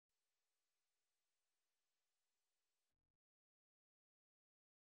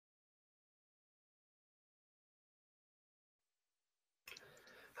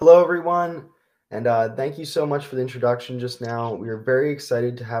Hello, everyone, and thank you so much for the introduction just now. We are very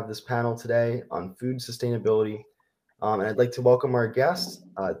excited to have this panel today on food sustainability, and I'd like to welcome our guests.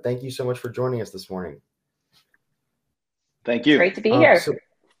 Thank you so much for joining us this morning. Thank It's you. great to be here.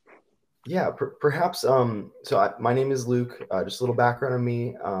 My name is Luke. Just a little background on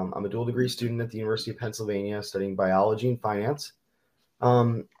me. I'm a dual degree student at the University of Pennsylvania studying biology and finance.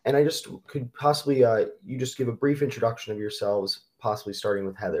 And I just could possibly, you just give a brief introduction of yourselves, possibly starting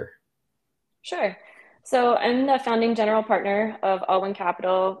with Heather. Sure. So I'm the founding general partner of Alwyn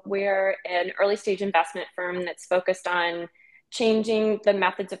Capital. We're an early stage investment firm that's focused on changing the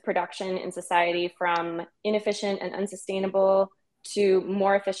methods of production in society from inefficient and unsustainable to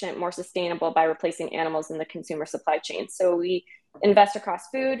more efficient, more sustainable by replacing animals in the consumer supply chain. So we invest across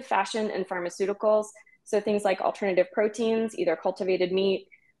food, fashion, and pharmaceuticals. So things like alternative proteins, either cultivated meat,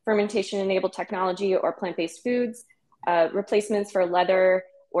 fermentation-enabled technology, or plant-based foods, replacements for leather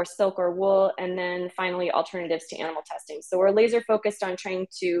or silk or wool, and then finally alternatives to animal testing. So we're laser focused on trying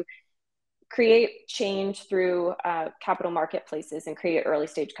to create change through capital marketplaces and create early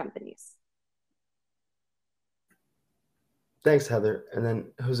stage companies. Thanks, Heather. And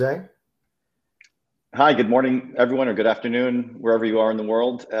then Jose? Hi, good morning, everyone, or good afternoon, wherever you are in the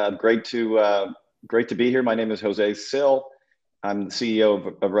world. Great to be here. My name is José Cil. I'm the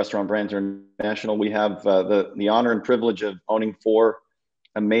CEO of Restaurant Brands International. We have the honor and privilege of owning 4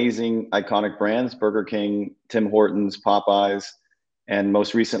 amazing, iconic brands: Burger King, Tim Hortons, Popeyes, and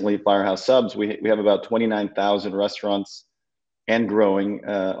most recently, Firehouse Subs. We have about 29,000 restaurants and growing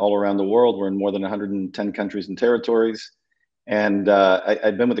all around the world. We're in more than 110 countries and territories. And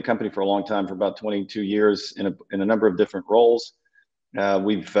I've been with the company for a long time, for about 22 years in a number of different roles.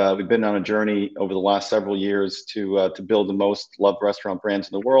 We've been on a journey over the last several years to build the most loved restaurant brands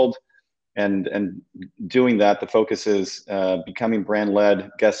in the world. And doing that, the focus is becoming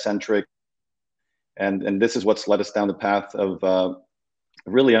brand-led, guest-centric. And this is what's led us down the path of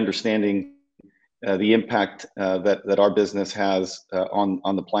really understanding the impact that our business has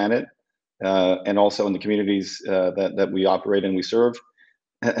on the planet. And also in the communities that we operate and we serve,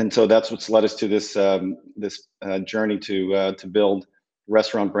 and so that's what's led us to this journey to build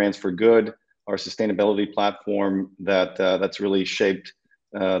Restaurant Brands for Good, our sustainability platform that's really shaped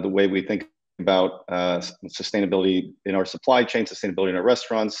the way we think about sustainability in our supply chain, sustainability in our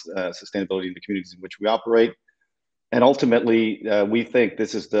restaurants, sustainability in the communities in which we operate, and ultimately we think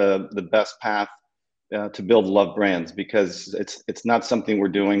this is the best path to build loved brands, because it's not something we're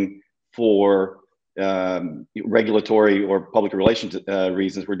doing for regulatory or public relations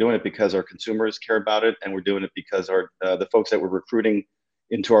reasons. We're doing it because our consumers care about it, and we're doing it because the folks that we're recruiting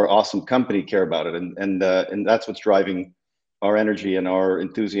into our awesome company care about it, and that's what's driving our energy and our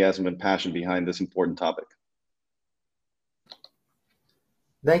enthusiasm and passion behind this important topic.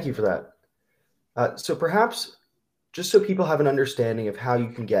 Thank you for that. So perhaps, just so people have an understanding of how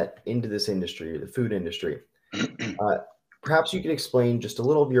you can get into this industry, the food industry, perhaps you could explain just a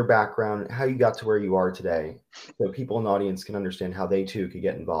little of your background, how you got to where you are today, so people in the audience can understand how they too could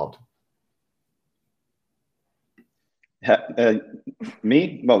get involved.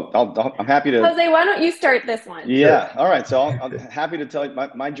 Me? Well, I'm happy to. Jose, why don't you start this one? Yeah. Sure. All right. So I'm happy to tell you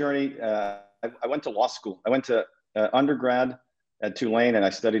my journey. I went to law school. I went to undergrad at Tulane, and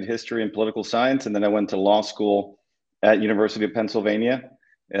I studied history and political science. And then I went to law school at University of Pennsylvania.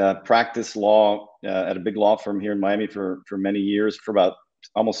 Practiced law at a big law firm here in Miami for many years, for about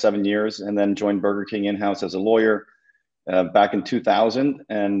almost 7 years, and then joined Burger King in-house as a lawyer back in 2000.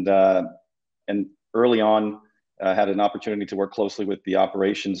 And early on, had an opportunity to work closely with the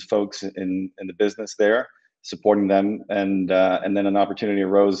operations folks in the business there, supporting them. And then an opportunity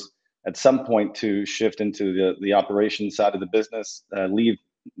arose at some point to shift into the operations side of the business,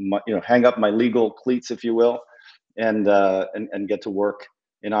 hang up my legal cleats, if you will, and get to work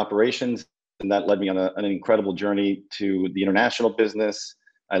in operations. And that led me on an incredible journey to the international business.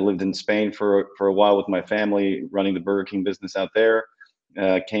 I lived in Spain for a while with my family, running the Burger King business out there.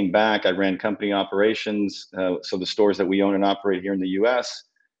 Came back, I ran company operations, so the stores that we own and operate here in the US.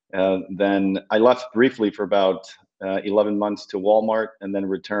 Then I left briefly for about 11 months to Walmart, and then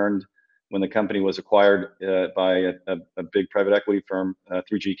returned when the company was acquired by a big private equity firm,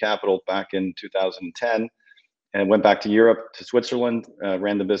 3G Capital, back in 2010. And went back to Europe, to Switzerland,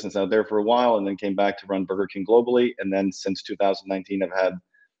 ran the business out there for a while, and then came back to run Burger King globally. And then since 2019, I've had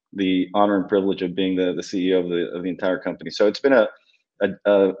the honor and privilege of being the CEO of the entire company. So it's been a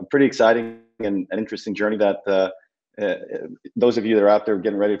pretty exciting and interesting journey that those of you that are out there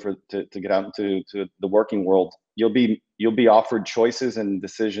getting ready to get out into the working world, you'll be offered choices and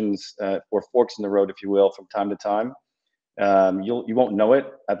decisions, or forks in the road, if you will, from time to time. You won't know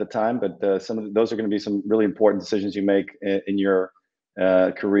it at the time, but some of those are going to be some really important decisions you make in your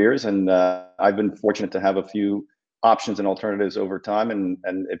careers. And I've been fortunate to have a few options and alternatives over time, and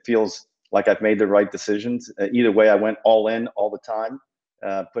it feels like I've made the right decisions. Either way, I went all in all the time,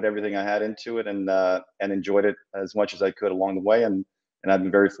 put everything I had into it, and enjoyed it as much as I could along the way. And I've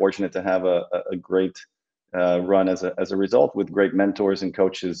been very fortunate to have a great run as a result, with great mentors and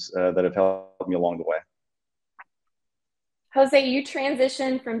coaches that have helped me along the way. Jose, you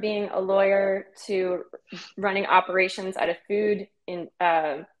transitioned from being a lawyer to running operations at a food in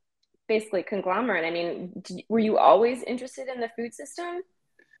basically conglomerate. I mean, were you always interested in the food system?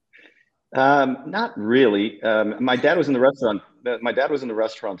 Not really. My dad was in the restaurant. My dad was in the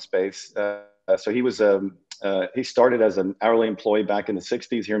restaurant space. So he started as an hourly employee back in the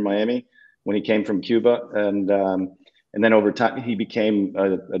 '60s here in Miami when he came from Cuba, and then over time he became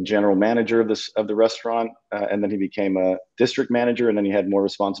a general manager of the restaurant, and then he became a district manager, and then he had more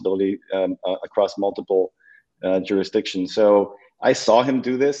responsibility across multiple jurisdictions. So I saw him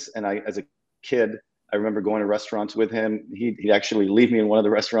do this, and as a kid, I remember going to restaurants with him. He'd actually leave me in one of the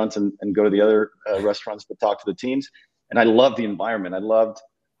restaurants and go to the other restaurants to talk to the teams. And I loved the environment. I loved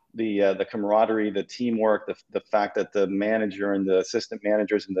the camaraderie, the teamwork, the fact that the manager and the assistant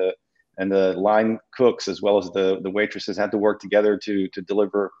managers and the line cooks, as well as the waitresses, had to work together to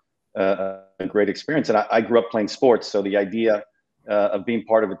deliver a great experience. And I grew up playing sports, so the idea of being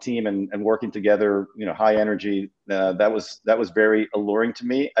part of a team and working together, high energy, that was very alluring to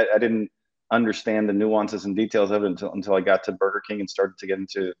me. I didn't understand the nuances and details of it until I got to Burger King and started to get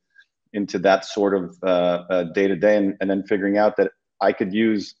into that sort of day to day, and then figuring out that I could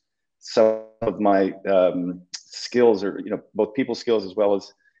use some of my skills, or both people skills as well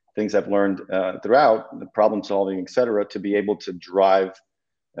as things I've learned throughout the problem solving, et cetera, to be able to drive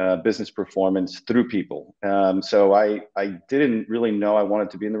business performance through people. So I didn't really know I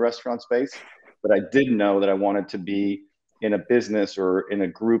wanted to be in the restaurant space, but I did know that I wanted to be in a business or in a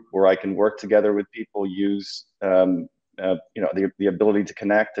group where I can work together with people, use the ability to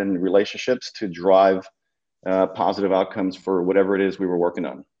connect and relationships to drive positive outcomes for whatever it is we were working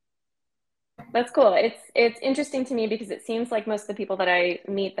on. That's cool. It's interesting to me because it seems like most of the people that I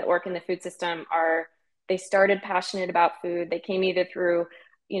meet that work in the food system they started passionate about food. They came either through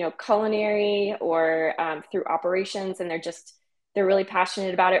culinary or through operations, and they're really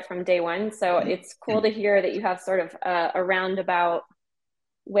passionate about it from day one. So it's cool to hear that you have sort of a roundabout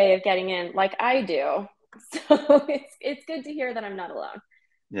way of getting in, like I do. So it's good to hear that I'm not alone.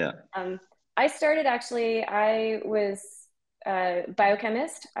 Yeah. I was a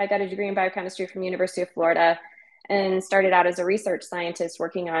biochemist. I got a degree in biochemistry from the University of Florida and started out as a research scientist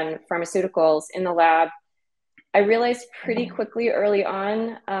working on pharmaceuticals in the lab. I realized pretty quickly early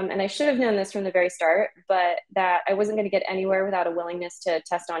on, and I should have known this from the very start, but that I wasn't going to get anywhere without a willingness to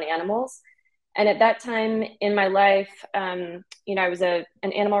test on animals. And at that time in my life, I was an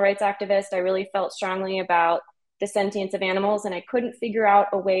animal rights activist. I really felt strongly about the sentience of animals, and I couldn't figure out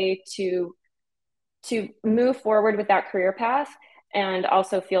a way to move forward with that career path and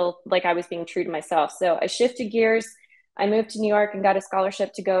also feel like I was being true to myself. So I shifted gears. I moved to New York and got a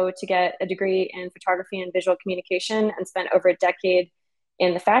scholarship to go to get a degree in photography and visual communication, and spent over a decade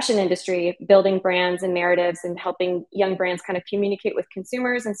in the fashion industry, building brands and narratives and helping young brands kind of communicate with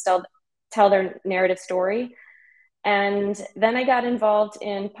consumers and still tell their narrative story. And then I got involved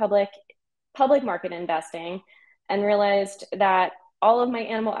in public market investing and realized that all of my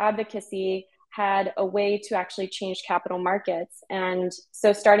animal advocacy had a way to actually change capital markets. And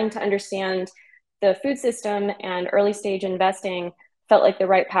so starting to understand the food system and early stage investing felt like the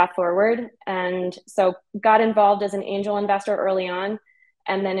right path forward. And so got involved as an angel investor early on.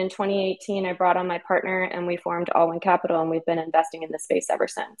 And then in 2018, I brought on my partner and we formed Alwyn Capital, and we've been investing in the space ever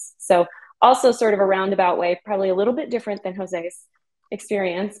since. So also sort of a roundabout way, probably a little bit different than Jose's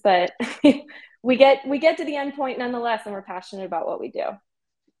experience, but we get to the end point nonetheless, and we're passionate about what we do.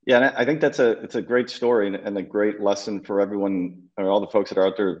 Yeah, and I think it's a great story and a great lesson for everyone, or all the folks that are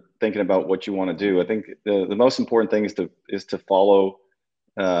out there thinking about what you want to do. I think the most important thing is to follow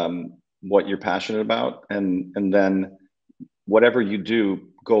what you're passionate about, and then whatever you do,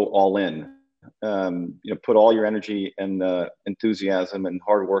 go all in. Put all your energy and enthusiasm and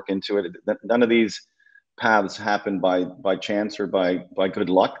hard work into it. None of these paths happen by chance or by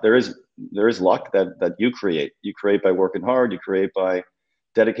good luck. There is luck that you create. You create by working hard. You create by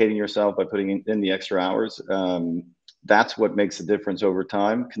dedicating yourself, by putting in the extra hours. That's what makes a difference over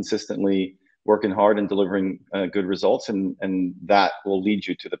time. Consistently working hard and delivering good results, and that will lead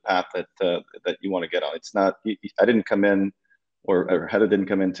you to the path that you want to get on. It's not. I didn't come in, or Heather didn't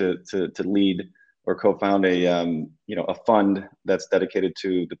come in to lead co-found a a fund that's dedicated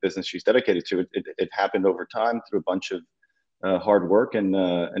to the business she's dedicated to. It happened over time through a bunch of hard work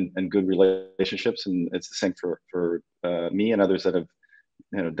and good relationships, and it's the same for me and others that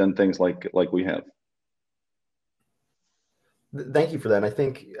have done things like we have. Thank you for that. And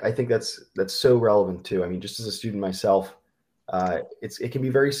I think that's so relevant too. I mean, just as a student myself, it can be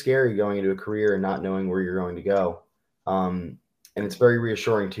very scary going into a career and not knowing where you're going to go. And it's very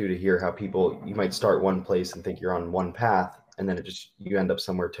reassuring too to hear how you might start one place and think you're on one path, and then you end up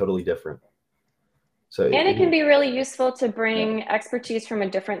somewhere totally different. So and it can be really useful to bring expertise from a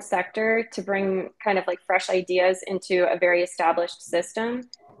different sector, to bring kind of like fresh ideas into a very established system.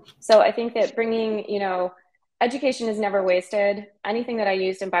 So I think that bringing, education is never wasted. Anything that I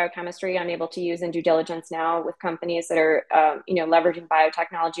used in biochemistry, I'm able to use in due diligence now with companies that are, leveraging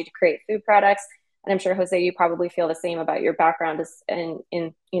biotechnology to create food products. And I'm sure, Jose, you probably feel the same about your background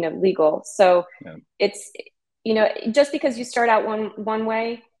in legal. So it's, just because you start out one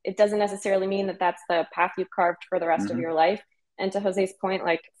way, it doesn't necessarily mean that that's the path you've carved for the rest of your life. And to Jose's point,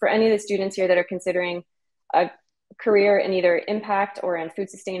 like for any of the students here that are considering a career in either impact or in food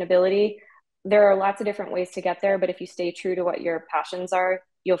sustainability, there are lots of different ways to get there. But if you stay true to what your passions are,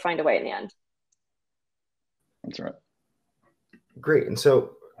 you'll find a way in the end. That's right. Great. And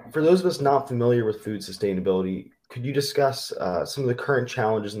so for those of us not familiar with food sustainability, could you discuss some of the current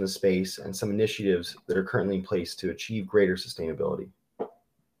challenges in the space and some initiatives that are currently in place to achieve greater sustainability?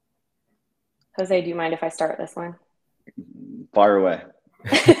 Jose, do you mind if I start this one? Fire away.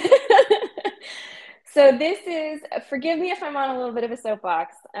 So this is, forgive me if I'm on a little bit of a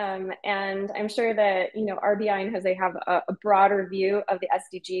soapbox, and I'm sure that, RBI and Jose have a broader view of the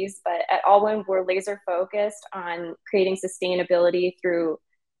SDGs, but at Alwyn, we're laser focused on creating sustainability through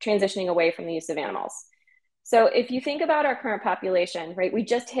transitioning away from the use of animals. So if you think about our current population, right, we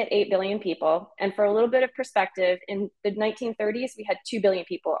just hit 8 billion people. And for a little bit of perspective, in the 1930s, we had 2 billion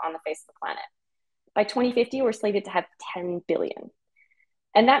people on the face of the planet. By 2050, we're slated to have 10 billion.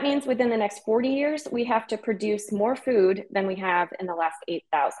 And that means within the next 40 years, we have to produce more food than we have in the last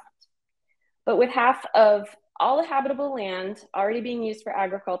 8,000. But with half of all the habitable land already being used for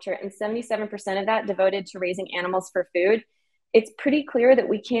agriculture and 77% of that devoted to raising animals for food, it's pretty clear that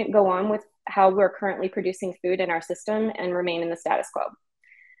we can't go on with how we're currently producing food in our system and remain in the status quo.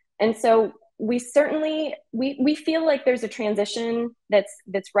 And so we certainly, we feel like there's a transition that's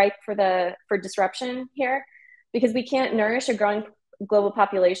ripe for disruption here, because we can't nourish a growing global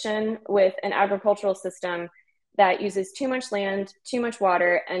population with an agricultural system that uses too much land, too much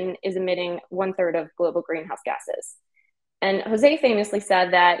water, and is emitting 1/3 of global greenhouse gases. And Jose famously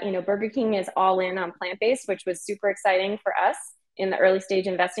said that, Burger King is all in on plant-based, which was super exciting for us in the early stage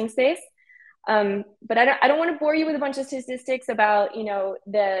investing space. But I don't want to bore you with a bunch of statistics about,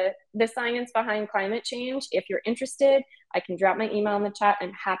 the science behind climate change. If you're interested, I can drop my email in the chat.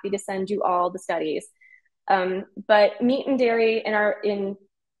 I'm happy to send you all the studies. But meat and dairy in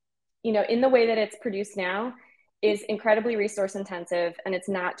the way that it's produced now is incredibly resource intensive, and it's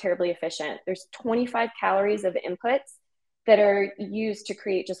not terribly efficient. There's 25 calories of inputs that are used to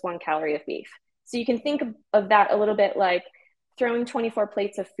create just 1 calorie of beef. So you can think of that a little bit like throwing 24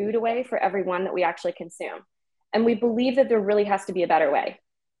 plates of food away for every one that we actually consume. And we believe that there really has to be a better way.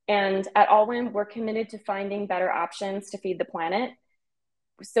 And at Alwyn, we're committed to finding better options to feed the planet.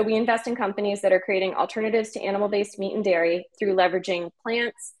 So we invest in companies that are creating alternatives to animal-based meat and dairy through leveraging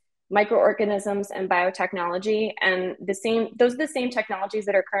plants, microorganisms, and biotechnology. And those are the same technologies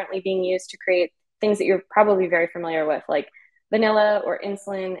that are currently being used to create things that you're probably very familiar with, like vanilla or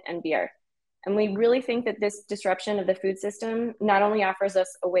insulin and beer. And we really think that this disruption of the food system not only offers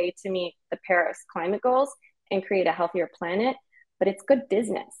us a way to meet the Paris climate goals and create a healthier planet, but it's good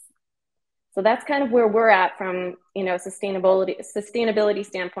business. So that's kind of where we're at from, sustainability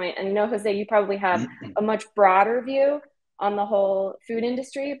standpoint. And Jose, you probably have a much broader view on the whole food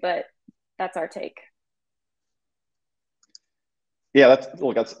industry, but that's our take. Yeah,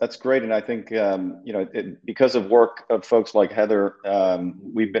 that's great, and I think because of work of folks like Heather,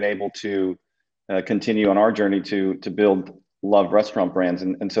 we've been able to continue on our journey to build love restaurant brands,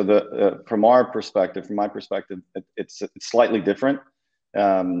 and so from my perspective, it's slightly different.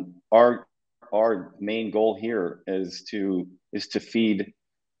 Our main goal here is to feed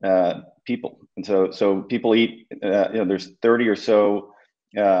people, and so people eat. There's 30 or so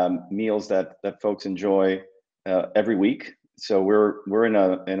meals that folks enjoy every week. So we're in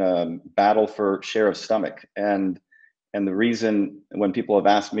a battle for share of stomach, and the reason when people have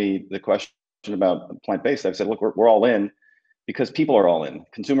asked me the question about plant-based, I've said, look, we're all in because people are all in,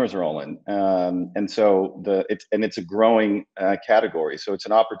 consumers are all in, and so it's a growing category. So it's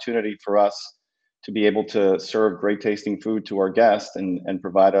an opportunity for us to be able to serve great tasting food to our guests and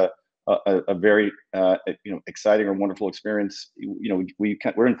provide a very exciting or wonderful experience.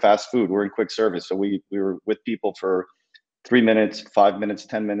 We're in fast food, we're in quick service, so we were with people for 3 minutes, 5 minutes,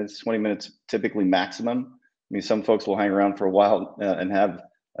 10 minutes, 20 minutes, typically maximum. I mean, some folks will hang around for a while and have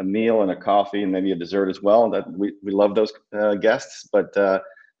a meal and a coffee and maybe a dessert as well. That we love those guests, but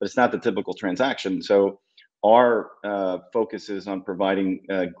it's not the typical transaction. So our focus is on providing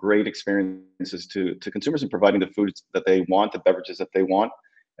great experiences to consumers and providing the foods that they want, the beverages that they want.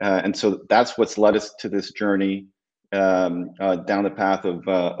 And so that's what's led us to this journey down the path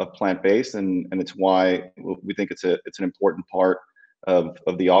of plant-based, and it's why we think it's an important part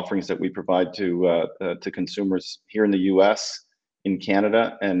of the offerings that we provide to consumers here in the U.S., in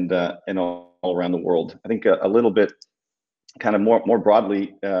Canada, and all around the world. I think a little bit, kind of more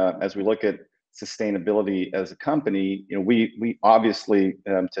broadly, as we look at sustainability as a company, we obviously,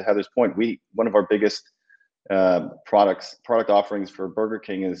 to Heather's point, one of our biggest product offerings for Burger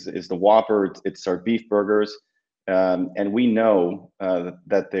King is the Whopper. It's our beef burgers. And we know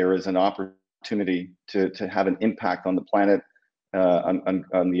that there is an opportunity to have an impact on the planet,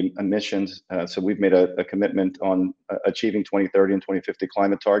 on the emissions. So we've made a commitment on achieving 2030 and 2050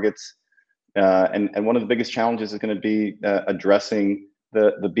 climate targets. And one of the biggest challenges is going to be addressing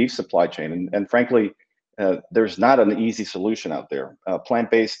the beef supply chain. And frankly, there's not an easy solution out there.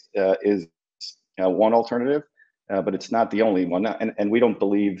 Plant-based is one alternative, but it's not the only one. And we don't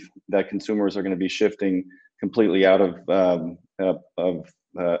believe that consumers are going to be shifting completely out of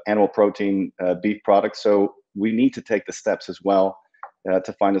animal protein beef products. So we need to take the steps as well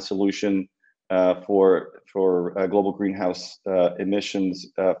to find a solution for global greenhouse emissions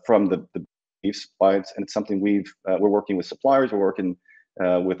from the beef supplies. And it's something we're working with suppliers, we're working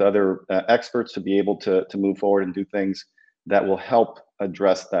with other experts to be able to move forward and do things that will help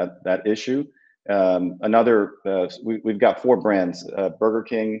address that issue. We've got 4 brands. Burger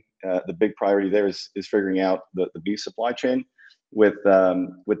King, the big priority there is figuring out the beef supply chain. With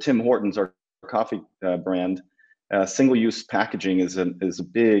Tim Hortons, our coffee brand, single-use packaging is a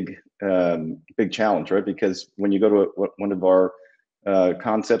big challenge, right? Because when you go to one of our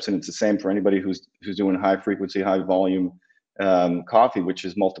concepts, and it's the same for anybody who's doing high frequency, high volume coffee, which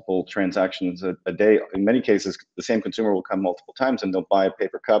is multiple transactions a day. In many cases, the same consumer will come multiple times and they'll buy a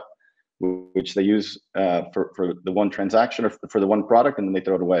paper cup, which they use for the one transaction or for the one product, and then they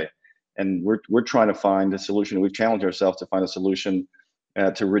throw it away. And we're trying to find a solution. We've challenged ourselves to find a solution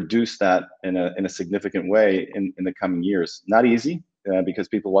to reduce that in a significant way in the coming years. Not easy because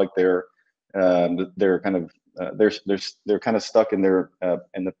people like they're kind of stuck in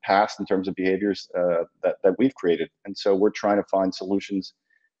the past in terms of behaviors that we've created. And so we're trying to find solutions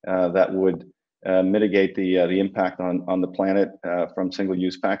that would mitigate the impact on the planet from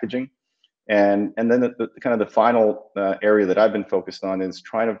single-use packaging. And then the kind of the final area that I've been focused on is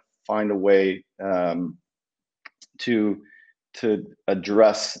trying to find a way to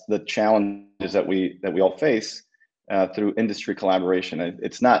address the challenges that we all face through industry collaboration.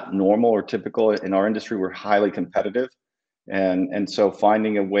 It's not normal or typical in our industry. We're highly competitive, and so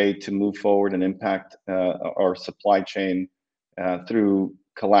finding a way to move forward and impact our supply chain through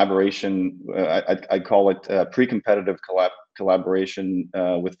collaboration. I call it pre-competitive collaboration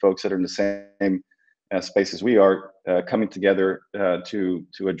with folks that are in the same space as we are, coming together to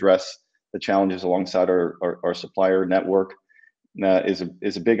address the challenges alongside our supplier network is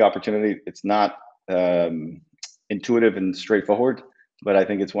a big opportunity. It's not intuitive and straightforward, but I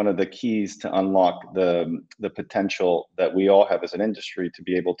think it's one of the keys to unlock the potential that we all have as an industry to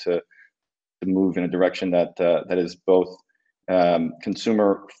be able to move in a direction that is both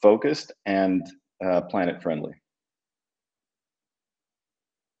consumer focused and planet friendly.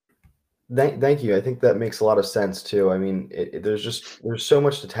 Thank you. I think that makes a lot of sense too. I mean, there's so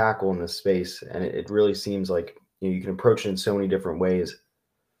much to tackle in this space, and it really seems like you can approach it in so many different ways.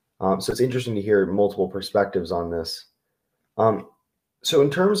 So it's interesting to hear multiple perspectives on this. So in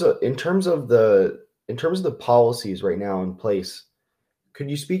terms of the policies right now in place, could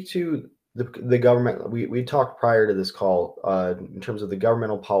you speak to the government? We talked prior to this call in terms of the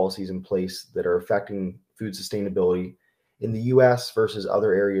governmental policies in place that are affecting food sustainability in the U.S. versus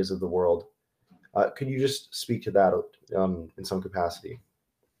other areas of the world. Could you just speak to that in some capacity?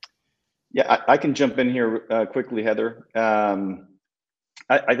 Yeah, I can jump in here quickly, Heather.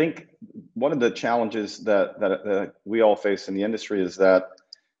 I think one of the challenges that we all face in the industry is that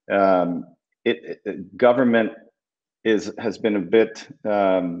government has been a bit,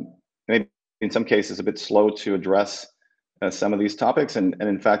 maybe in some cases, a bit slow to address some of these topics. And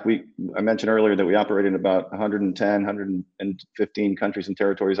in fact, I mentioned earlier that we operate in about 110, 115 countries and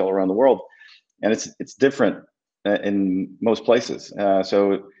territories all around the world. and it's different in most places.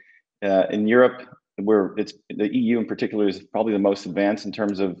 In Europe, where it's the EU in particular is probably the most advanced in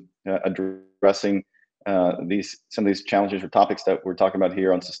terms of addressing some of these challenges or topics that we're talking about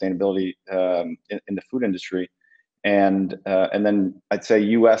here on sustainability in the food industry, and then I'd say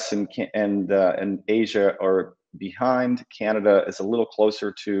US and Asia are behind. Canada is a little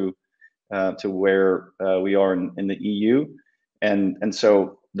closer to where we are in the EU, and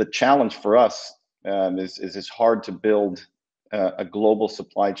so the challenge for us is it's hard to build a global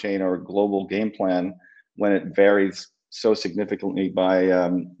supply chain or a global game plan when it varies so significantly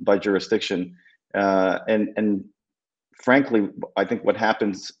by jurisdiction. And frankly, I think what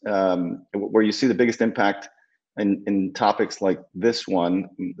happens where you see the biggest impact in topics like this one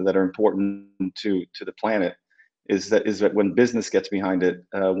that are important to the planet is that when business gets behind it,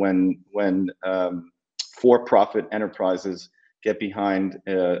 when for-profit enterprises get behind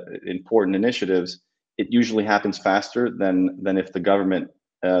important initiatives, it usually happens faster than if the government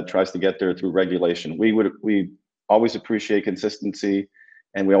tries to get there through regulation. We always appreciate consistency,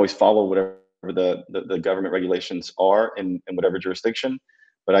 and we always follow whatever the government regulations are in whatever jurisdiction.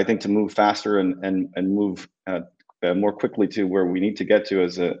 But I think to move faster and move more quickly to where we need to get to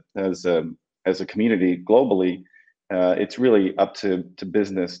as a community globally, it's really up to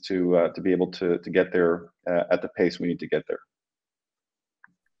business to be able to get there at the pace we need to get there.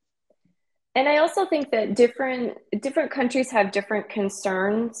 And I also think that different countries have different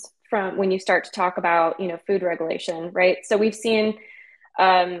concerns from when you start to talk about, food regulation, right? So we've seen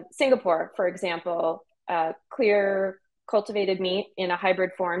Singapore, for example, clear cultivated meat in a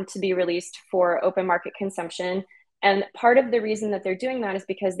hybrid form to be released for open market consumption. And part of the reason that they're doing that is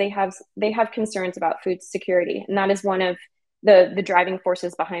because they have concerns about food security, and that is one of the driving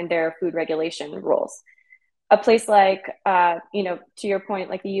forces behind their food regulation rules. A place like, to your point,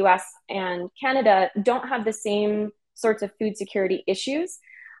 like the US and Canada don't have the same sorts of food security issues.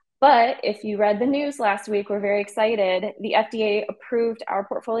 But if you read the news last week, we're very excited. The FDA approved our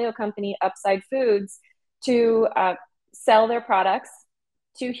portfolio company, Upside Foods, to sell their products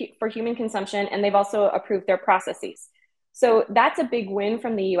for human consumption, and they've also approved their processes. So that's a big win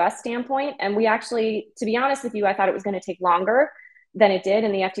from the US standpoint. And we actually, to be honest with you, I thought it was going to take longer than it did,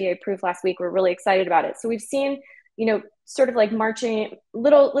 and the FDA approved last week. We're really excited about it. So we've seen, sort of like marching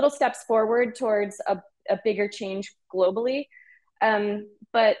little steps forward towards a bigger change globally.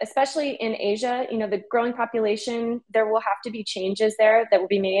 But especially in Asia, the growing population, there will have to be changes there that will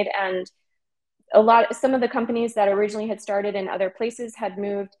be made. And some of the companies that originally had started in other places had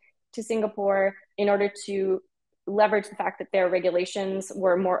moved to Singapore in order to leverage the fact that their regulations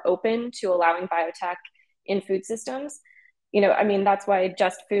were more open to allowing biotech in food systems. That's why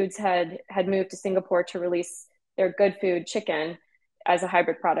Just Foods had moved to Singapore to release their Good Food chicken as a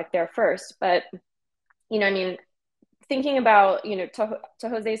hybrid product there first. But, thinking about, to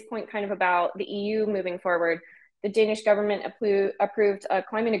Jose's point kind of about the EU moving forward, the Danish government approved a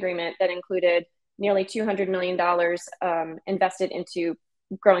climate agreement that included nearly $200 million invested into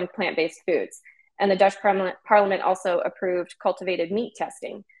growing plant-based foods. And the Dutch Parliament also approved cultivated meat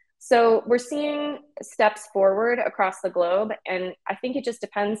testing. So we're seeing steps forward across the globe. And I think it just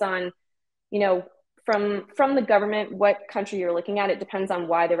depends on, from the government, what country you're looking at. It depends on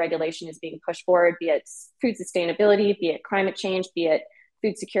why the regulation is being pushed forward, be it food sustainability, be it climate change, be it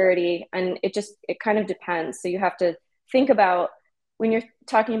food security. And it kind of depends. So you have to think about, when you're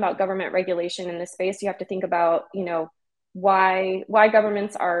talking about government regulation in this space, you have to think about, why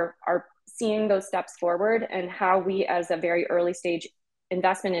governments are seeing those steps forward, and how we as a very early stage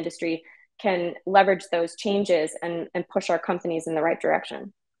investment industry can leverage those changes and push our companies in the right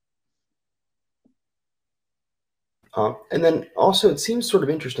direction. And then also, it seems sort of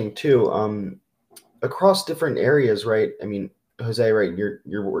interesting too, across different areas, right? I mean, Jose, right? You're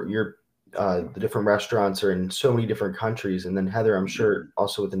the different restaurants are in so many different countries, and then Heather, I'm sure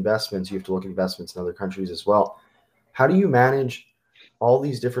also with investments, you have to look at investments in other countries as well. How do you manage all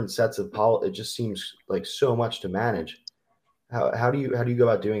these different sets of policy? It just seems like so much to manage. How do you go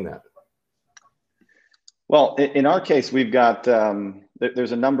about doing that? Well, in our case, we've got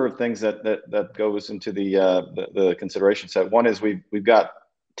there's a number of things that goes into the consideration set. One is we've got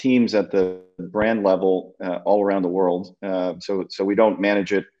teams at the brand level all around the world, so we don't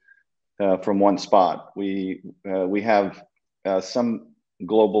manage it from one spot. We have some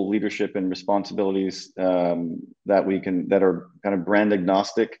global leadership and responsibilities that are kind of brand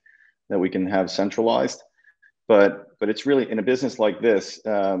agnostic, that we can have centralized. But it's really, in a business like this,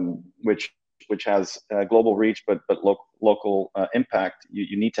 which has global reach but local impact,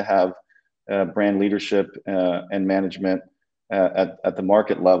 you need to have brand leadership and management at the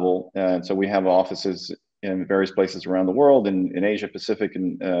market level. And so we have offices in various places around the world, in Asia Pacific,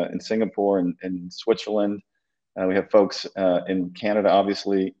 in Singapore, and in Switzerland. We have folks in Canada,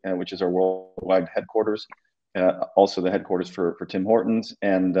 obviously, which is our worldwide headquarters. Also the headquarters for Tim Hortons,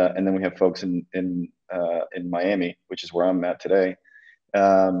 and then we have folks in Miami, which is where I'm at today.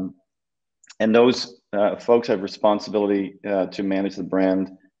 And those folks have responsibility to manage the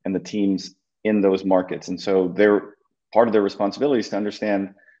brand and the teams in those markets. And so part of their responsibility is to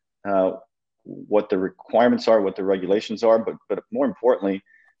understand what the requirements are, what the regulations are, but more importantly,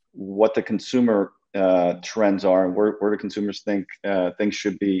 what the consumer trends are, and where do consumers think things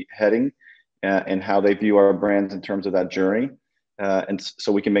should be heading, and how they view our brands in terms of that journey. And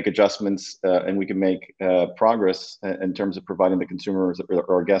so we can make adjustments and we can make progress in terms of providing the consumers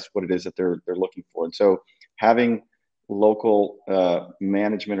or guests what it is that they're looking for. And so having local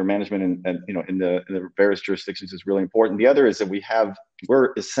management in the various jurisdictions is really important. The other is that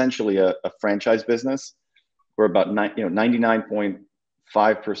we're essentially a franchise business. We're about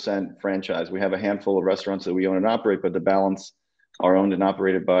 99.5% franchise. We have a handful of restaurants that we own and operate, but the balance are owned and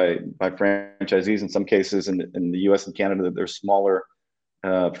operated by franchisees. In some cases, in the U.S. and Canada, they're smaller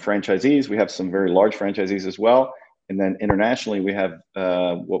franchisees. We have some very large franchisees as well. And then internationally, we have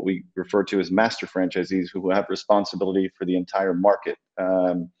what we refer to as master franchisees, who have responsibility for the entire market.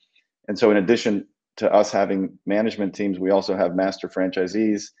 And so in addition to us having management teams, we also have master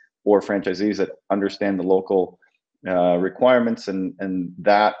franchisees or franchisees that understand the local requirements, and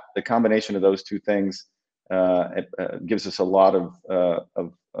that the combination of those two things gives us a lot of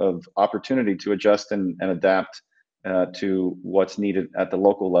opportunity to adjust and adapt to what's needed at the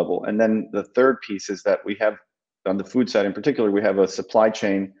local level. And then the third piece is that we have, on the food side in particular, we have a supply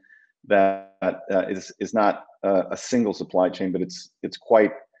chain that is not a single supply chain, but it's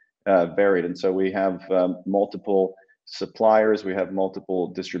quite varied. And so we have multiple suppliers, we have multiple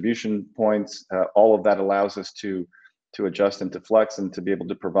distribution points. All of that allows us to adjust and to flex and to be able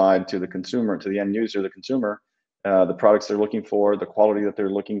to provide to the consumer, to the end user, the consumer, the products they're looking for, the quality that they're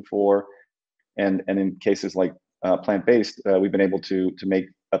looking for. And in cases like plant-based, we've been able to make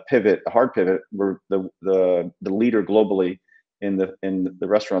a hard pivot. We're the leader globally in the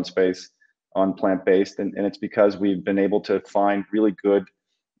restaurant space on plant-based. And it's because we've been able to find really good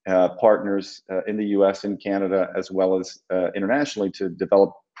partners in the US and Canada, as well as internationally, to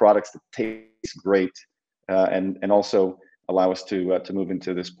develop products that taste great and also allow us to move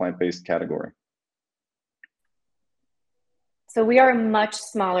into this plant-based category. So we are a much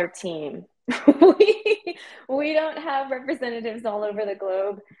smaller team. we don't have representatives all over the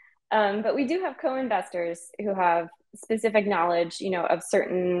globe, but we do have co-investors who have specific knowledge, of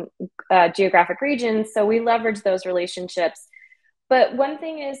certain geographic regions. So we leverage those relationships. But one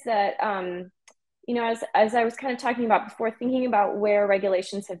thing is that, as I was kind of talking about before, thinking about where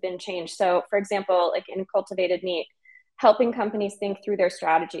regulations have been changed. So for example, like in cultivated meat, helping companies think through their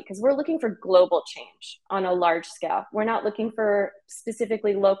strategy, because we're looking for global change on a large scale. We're not looking for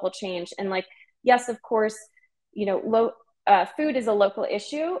specifically local change. And yes, of course, food is a local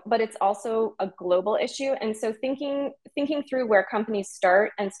issue, but it's also a global issue. And so thinking through where companies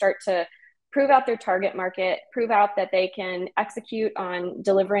start to prove out their target market, prove out that they can execute on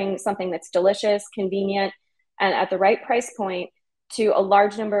delivering something that's delicious, convenient, and at the right price point to a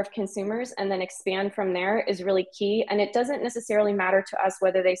large number of consumers, and then expand from there, is really key. And it doesn't necessarily matter to us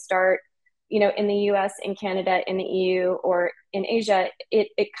whether they start, in the US, in Canada, in the EU, or in Asia.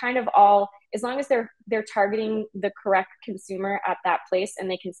 It kind of all, as long as they're targeting the correct consumer at that place,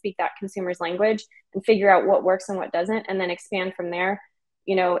 and they can speak that consumer's language and figure out what works and what doesn't, and then expand from there.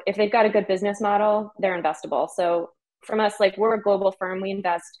 If they've got a good business model, they're investable. So from us, we're a global firm.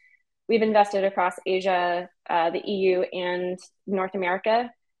 We've invested across Asia, the EU, and North America.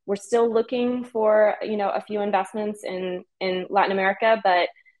 We're still looking for, a few investments in Latin America, but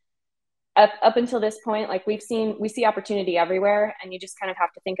up until this point, we see opportunity everywhere, and you just kind of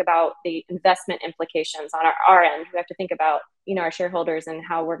have to think about the investment implications on our end. We have to think about, our shareholders and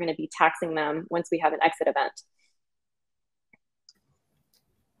how we're going to be taxing them once we have an exit event.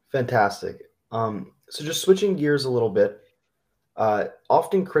 Fantastic. So just switching gears a little bit,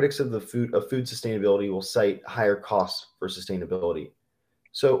 often critics of food sustainability will cite higher costs for sustainability.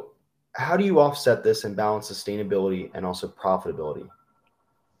 So how do you offset this and balance sustainability and also profitability?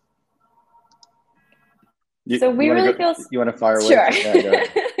 So we really feel... You want to fire away? Sure. Yeah,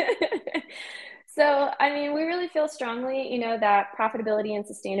 So, we really feel strongly, that profitability and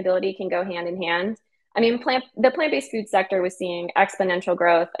sustainability can go hand in hand. The plant-based food sector was seeing exponential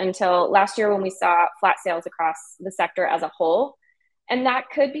growth until last year, when we saw flat sales across the sector as a whole. And that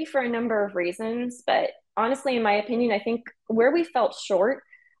could be for a number of reasons, but honestly, in my opinion, I think where we felt short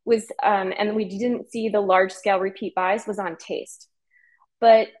was, and we didn't see the large scale repeat buys, was on taste.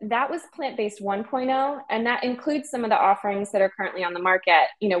 But that was plant-based 1.0, and that includes some of the offerings that are currently on the market,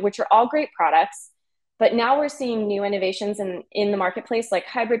 which are all great products. But now we're seeing new innovations in the marketplace, like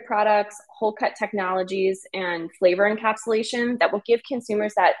hybrid products, whole cut technologies, and flavor encapsulation that will give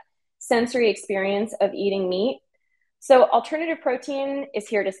consumers that sensory experience of eating meat. So alternative protein is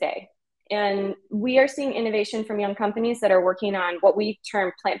here to stay. And we are seeing innovation from young companies that are working on what we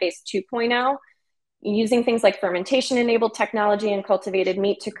term plant-based 2.0, using things like fermentation-enabled technology and cultivated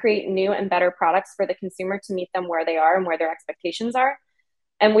meat to create new and better products for the consumer to meet them where they are and where their expectations are.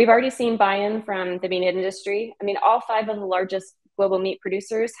 And we've already seen buy-in from the meat industry. I mean, all 5 of the largest global meat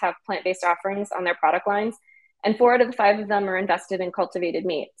producers have plant-based offerings on their product lines, and 4 out of the 5 of them are invested in cultivated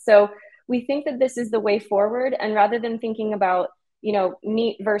meat. So we think that this is the way forward. And rather than thinking about,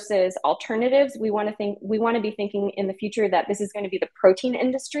 meat versus alternatives, we want to be thinking in the future that this is going to be the protein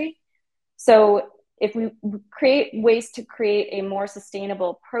industry. So if we create ways to create a more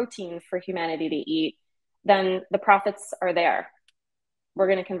sustainable protein for humanity to eat, then the profits are there. We're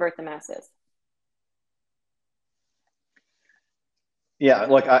going to convert the masses. Yeah,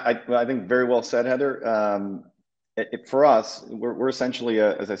 look, I think very well said, Heather. For us, we're essentially,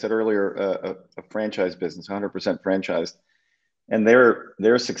 as I said earlier, a franchise business, 100% franchised, and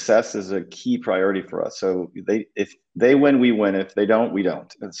their success is a key priority for us. So if they win, we win. If they don't, we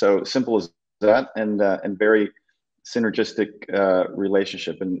don't. And so simple as that, and very synergistic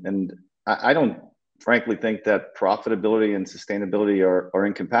relationship. And I don't frankly think that profitability and sustainability are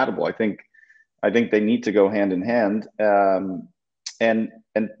incompatible. I think they need to go hand in hand.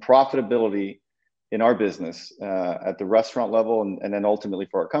 And profitability in our business at the restaurant level and then ultimately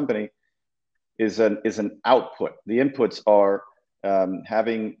for our company is an output. The inputs are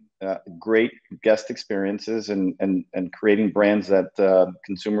having great guest experiences and creating brands that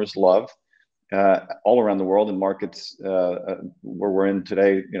consumers love all around the world in markets where we're in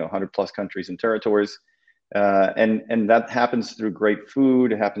today, 100 plus countries and territories. And that happens through great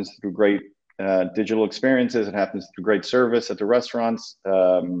food. It happens through great digital experiences. It happens through great service at the restaurants.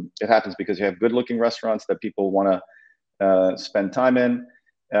 It happens because you have good looking restaurants that people want to spend time in.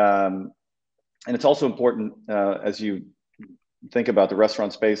 And it's also important as you think about the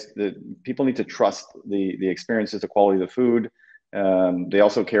restaurant space that people need to trust the experiences, the quality of the food. They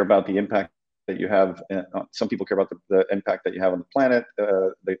also care about the impact that you have. Some people care about the impact that you have on the planet,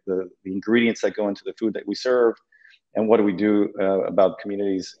 the ingredients that go into the food that we serve, and what do we do about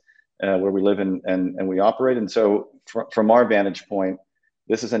communities where we live and we operate. And so from our vantage point,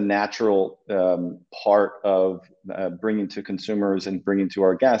 this is a natural part of bringing to consumers and bringing to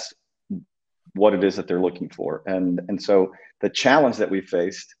our guests what it is that they're looking for. And so the challenge that we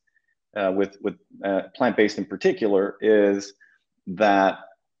faced with plant-based in particular is that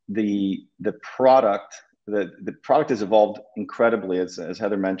the product has evolved incredibly, as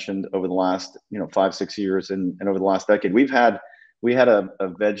Heather mentioned, over the last 5-6 years and over the last decade. We had a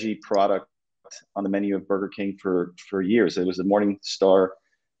veggie product on the menu of Burger King for years. It was a Morningstar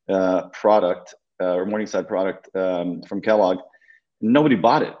product or Morningside product from Kellogg. Nobody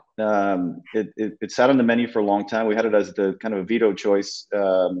bought it. It sat on the menu for a long time. We had it as the kind of a veto choice,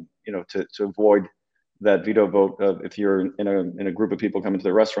 to avoid that veto vote of if you're in a group of people coming to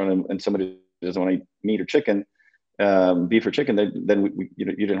the restaurant and somebody doesn't want to eat meat or chicken, beef or chicken, then you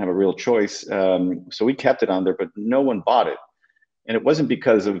didn't have a real choice. So we kept it on there, but no one bought it. And it wasn't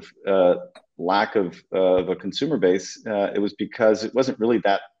because of lack of a consumer base. It was because it wasn't really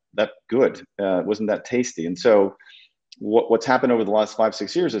that good. It wasn't that tasty. And so what's happened over the last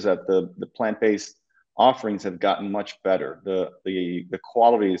 5-6 years is that the plant-based offerings have gotten much better. The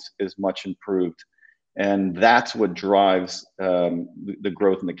quality is much improved. And that's what drives the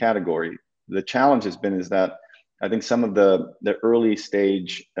growth in the category. The challenge is that I think some of the early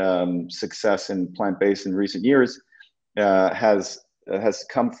stage success in plant-based in recent years has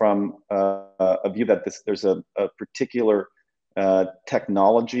come from a view that there's a particular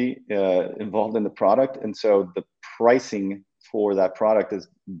technology involved in the product, and so the pricing for that product has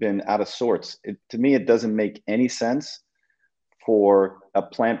been out of sorts. To me, it doesn't make any sense for a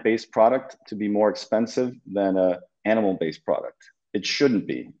plant-based product to be more expensive than an animal-based product. It shouldn't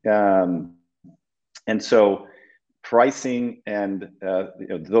be. And so pricing and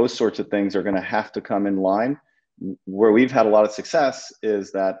those sorts of things are going to have to come in line. Where we've had a lot of success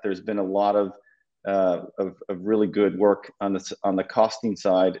is that there's been a lot of really good work on the costing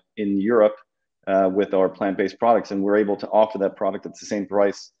side in Europe with our plant-based products, and we're able to offer that product at the same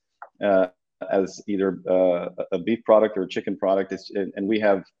price as either a beef product or a chicken product. And we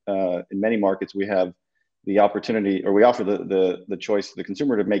have in many markets we have the opportunity, or we offer the choice to the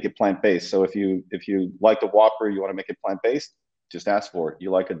consumer to make it plant-based. So if you like the Whopper, you want to make it plant-based, just ask for it.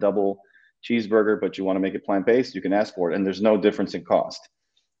 You like a double cheeseburger, but you want to make it plant-based, you can ask for it. And there's no difference in cost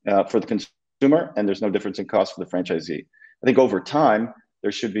for the consumer, and there's no difference in cost for the franchisee. I think over time,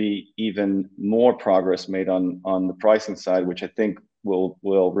 there should be even more progress made on the pricing side, which I think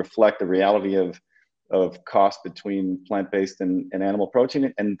will reflect the reality of cost between plant-based and animal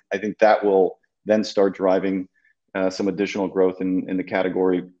protein. And I think that will then start driving some additional growth in the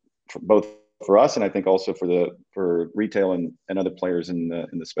category, for both for us, and I think also for retail and other players in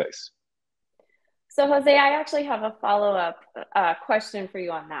the space. So Jose, I actually have a follow-up question for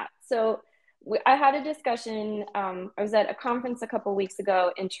you on that. So I had a discussion. I was at a conference a couple weeks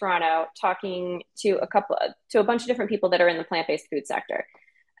ago in Toronto, talking to a bunch of different people that are in the plant-based food sector.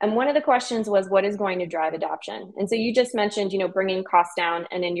 And one of the questions was, what is going to drive adoption? And so you just mentioned, bringing costs down,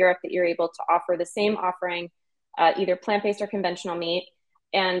 and in Europe that you're able to offer the same offering, either plant-based or conventional meat,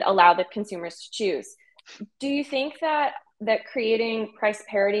 and allow the consumers to choose. Do you think that creating price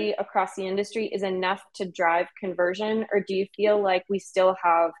parity across the industry is enough to drive conversion, or do you feel like we still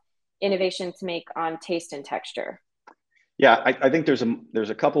have innovation to make on taste and texture? Yeah, I think there's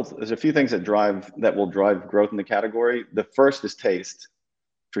a few things that will drive growth in the category. The first is taste,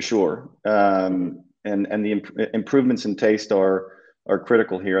 for sure, and the improvements in taste are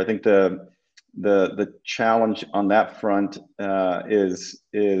critical here. I think the challenge on that front is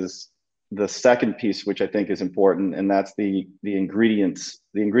the second piece, which I think is important, and that's the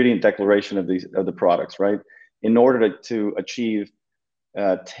ingredient declaration of the products, right? In order to achieve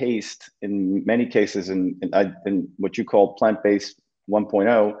taste, in many cases, in what you call plant-based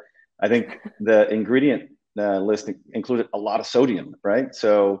 1.0, I think the ingredient list included a lot of sodium, right?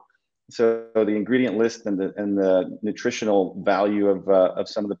 So the ingredient list and the nutritional value of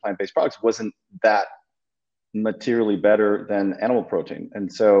some of the plant-based products wasn't that materially better than animal protein. And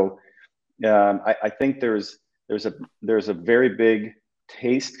so I think there's a very big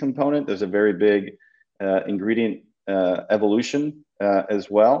taste component. There's a very big ingredient evolution as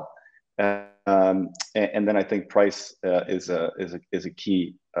well. And then I think price is a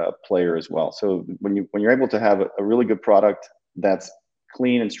key player as well. So when you're able to have a really good product that's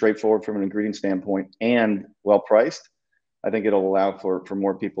clean and straightforward from an ingredient standpoint and well priced, I think it'll allow for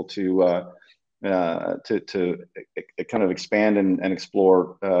more people to kind of expand and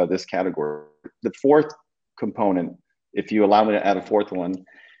explore this category. The fourth component, if you allow me to add a fourth one,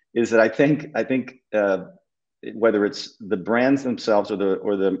 is that I think whether it's the brands themselves or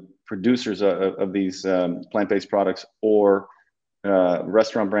the producers of these plant-based products, or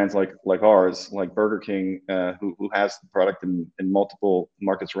restaurant brands like ours, like Burger King, who has the product in multiple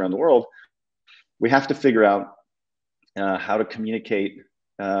markets around the world, we have to figure out how to communicate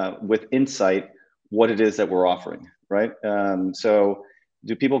with insight what it is that we're offering, right? So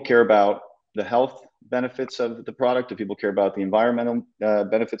do people care about the health benefits of the product? Do people care about the environmental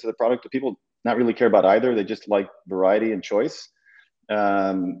benefits of the product? Do people not really care about either? They just like variety and choice.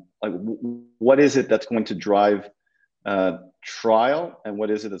 What is it that's going to drive trial, and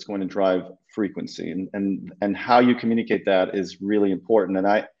what is it that's going to drive frequency? And how you communicate that is really important. And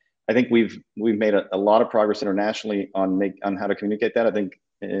I think we've made a lot of progress internationally on how to communicate that. I think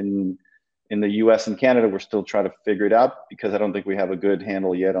in the US and Canada, we're still trying to figure it out, because I don't think we have a good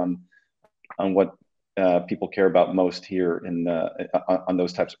handle yet on what people care about most here on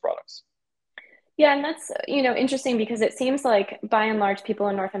those types of products. Yeah, and that's interesting, because it seems like by and large people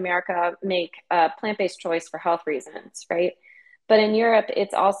in North America make a plant-based choice for health reasons, right? But in Europe,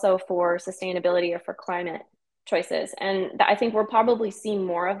 it's also for sustainability or for climate choices. And I think we're probably seeing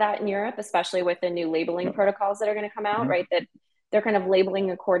more of that in Europe, especially with the new labeling protocols that are going to come out, right? That they're kind of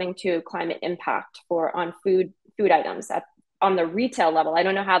labeling according to climate impact on food items on the retail level. I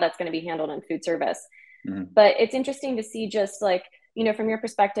don't know how that's going to be handled in food service, but it's interesting to see, just like, from your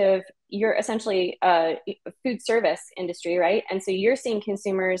perspective, you're essentially a food service industry, right? And so you're seeing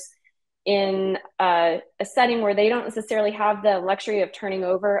consumers in a setting where they don't necessarily have the luxury of turning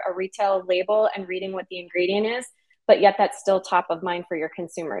over a retail label and reading what the ingredient is, but yet that's still top of mind for your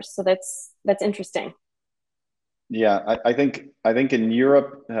consumers. So that's interesting. Yeah, I think in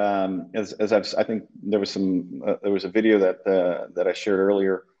Europe, I think there was a video that I shared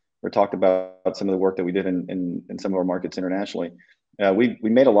earlier, where talked about some of the work that we did in some of our markets internationally. We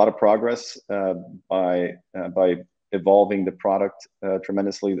made a lot of progress by evolving the product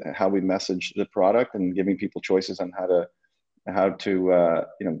tremendously, how we message the product, and giving people choices on how to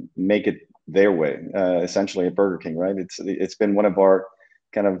make it their way, essentially at Burger King, right? It's been one of our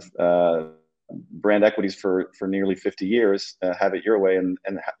kind of brand equities for nearly 50 years. Have it your way, and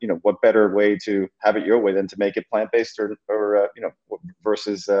what better way to have it your way than to make it plant-based or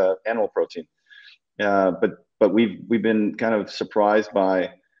versus animal protein. But we've been kind of surprised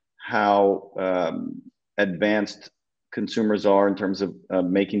by how advanced consumers are in terms of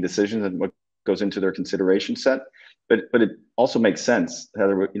making decisions and what goes into their consideration set. But it also makes sense,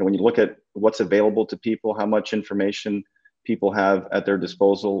 Heather, when you look at what's available to people, how much information people have at their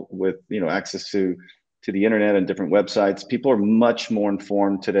disposal with access to the internet and different websites. People are much more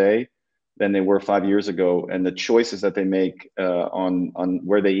informed today than they were 5 years ago, and the choices that they make on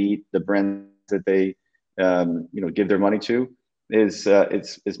where they eat, the brands that they give their money to is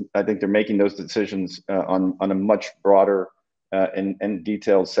I think they're making those decisions on a much broader and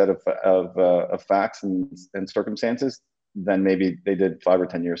detailed set of facts and circumstances than maybe they did 5 or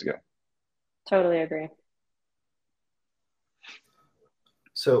 10 years ago. Totally agree.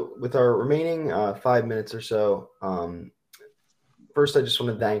 So with our remaining 5 minutes or so, first I just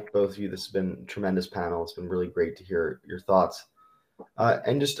want to thank both of you. This has been a tremendous panel. It's been really great to hear your thoughts.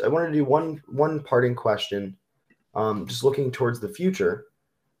 And I wanted to do one parting question, just looking towards the future.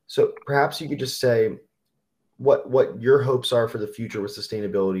 So perhaps you could just say what your hopes are for the future with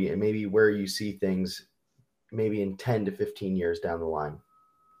sustainability, and maybe where you see things maybe in 10 to 15 years down the line.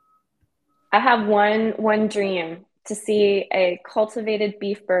 I have one dream, to see a cultivated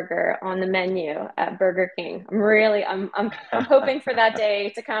beef burger on the menu at Burger King. I'm hoping for that day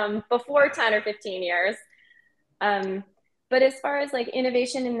to come before 10 or 15 years. But as far as like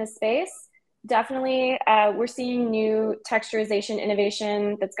innovation in this space, definitely we're seeing new texturization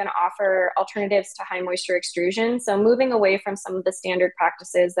innovation that's going to offer alternatives to high moisture extrusion. So moving away from some of the standard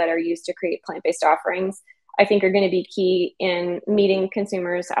practices that are used to create plant-based offerings, I think are going to be key in meeting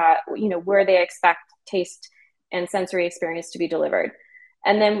consumers at where they expect taste and sensory experience to be delivered.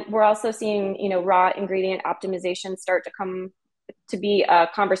 And then we're also seeing raw ingredient optimization start to come to be a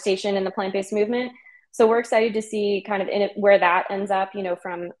conversation in the plant-based movement. So we're excited to see kind of where that ends up,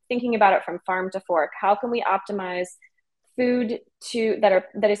 from thinking about it from farm to fork. How can we optimize food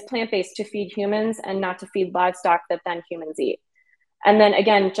that is plant-based to feed humans and not to feed livestock that then humans eat? And then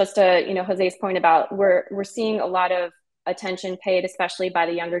again, just to Jose's point about we're seeing a lot of attention paid, especially by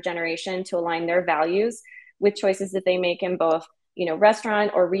the younger generation, to align their values with choices that they make in both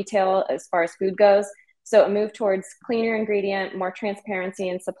restaurant or retail as far as food goes. So a move towards cleaner ingredient, more transparency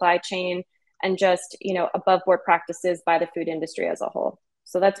in supply chain, and just above board practices by the food industry as a whole.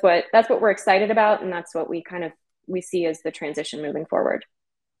 So that's what we're excited about, and that's what we see as the transition moving forward.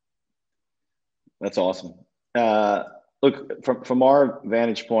 That's awesome. Look, from our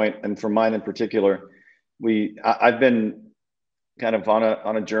vantage point, and from mine in particular, I've been kind of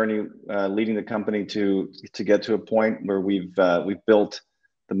on a journey leading the company to get to a point where we've built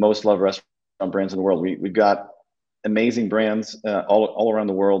the most loved restaurant brands in the world. We've got amazing brands all around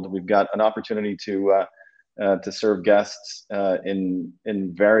the world. We've got an opportunity to serve guests in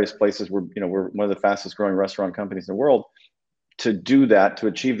various places. We're one of the fastest growing restaurant companies in the world. To do that, to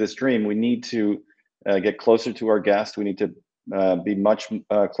achieve this dream, we need to get closer to our guests. We need to be much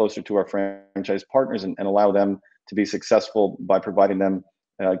closer to our franchise partners and allow them to be successful by providing them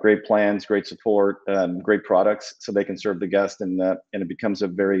great plans, great support, great products, so they can serve the guest, and it becomes a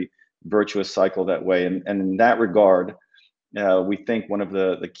very virtuous cycle that way. And in that regard, we think one of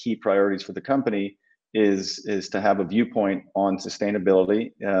the key priorities for the company is to have a viewpoint on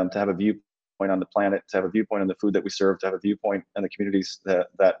sustainability, to have a viewpoint on the planet, to have a viewpoint on the food that we serve, to have a viewpoint on the communities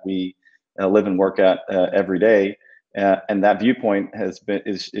that we live and work at every day. And that viewpoint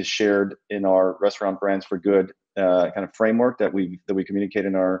is shared in our Restaurant Brands for Good kind of framework that we communicate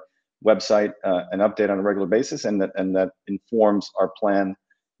in our website and update on a regular basis, and that informs our plan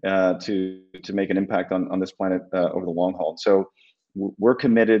to make an impact on this planet over the long haul. So we're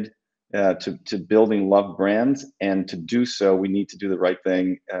committed to building loved brands, and to do so, we need to do the right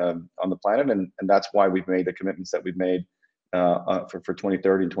thing on the planet, and that's why we've made the commitments that we've made for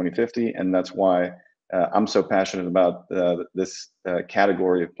 2030 and 2050, and that's why I'm so passionate about this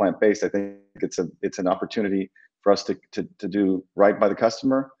category of plant-based. I think it's an opportunity for us to do right by the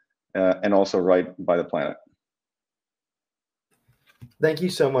customer and also right by the planet. Thank you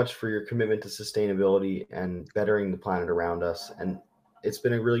so much for your commitment to sustainability and bettering the planet around us. And it's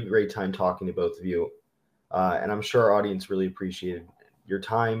been a really great time talking to both of you. And I'm sure our audience really appreciated your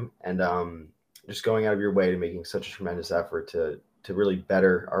time and just going out of your way to making such a tremendous effort to really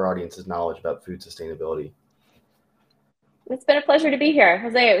better our audience's knowledge about food sustainability. It's been a pleasure to be here.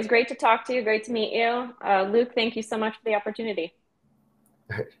 Jose, it was great to talk to you. Great to meet you. Luc, thank you so much for the opportunity.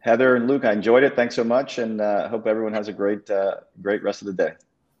 Heather and Luc, I enjoyed it. Thanks so much, and hope everyone has a great rest of the day.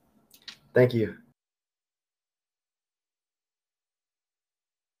 Thank you.